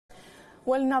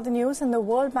Well, in other news, and the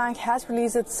World Bank has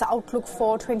released its outlook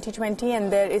for 2020,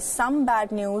 and there is some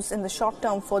bad news in the short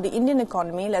term for the Indian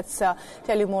economy. Let's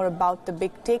tell you more about the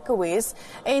big takeaways.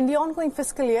 In the ongoing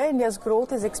fiscal year, India's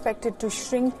growth is expected to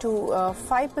shrink to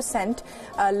 5%.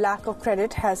 Lack of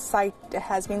credit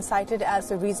has been cited as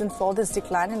the reason for this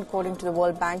decline, and according to the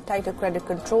World Bank, tighter credit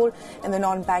control in the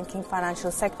non-banking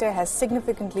financial sector has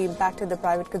significantly impacted the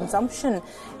private consumption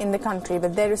in the country.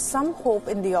 But there is some hope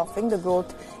in the offing. The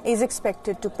growth is expected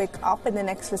to pick up in the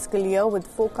next fiscal year, with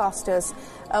forecasters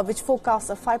which forecast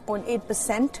a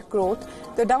 5.8% growth.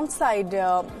 The downside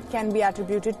can be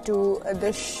attributed to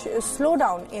the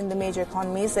slowdown in the major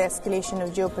economies, the escalation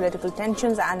of geopolitical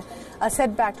tensions, and a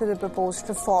setback to the proposed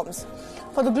reforms.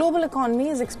 For the global economy,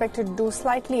 is expected to do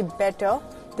slightly better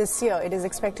this year. It is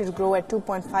expected to grow at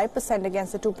 2.5%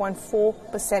 against the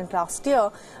 2.4% last year,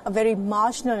 a very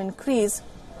marginal increase.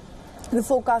 The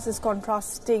forecast is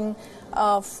contrasting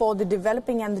for the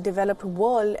developing and the developed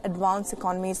world. Advanced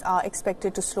economies are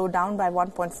expected to slow down by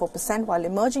 1.4%, while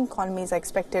emerging economies are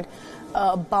expected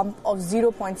a bump of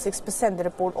 0.6%. The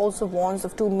report also warns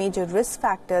of two major risk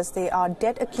factors. They are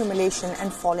debt accumulation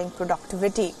and falling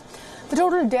productivity. The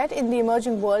total debt in the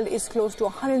emerging world is close to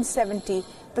 170%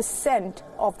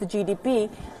 of the GDP.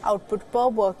 Output per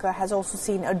worker has also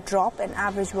seen a drop. An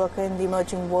average worker in the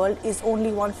emerging world is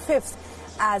only 1/5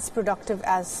 as productive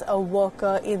as a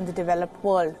worker in the developed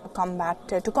world.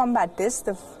 To combat this,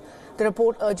 the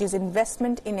report urges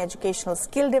investment in educational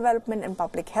skill development and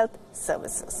public health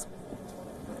services.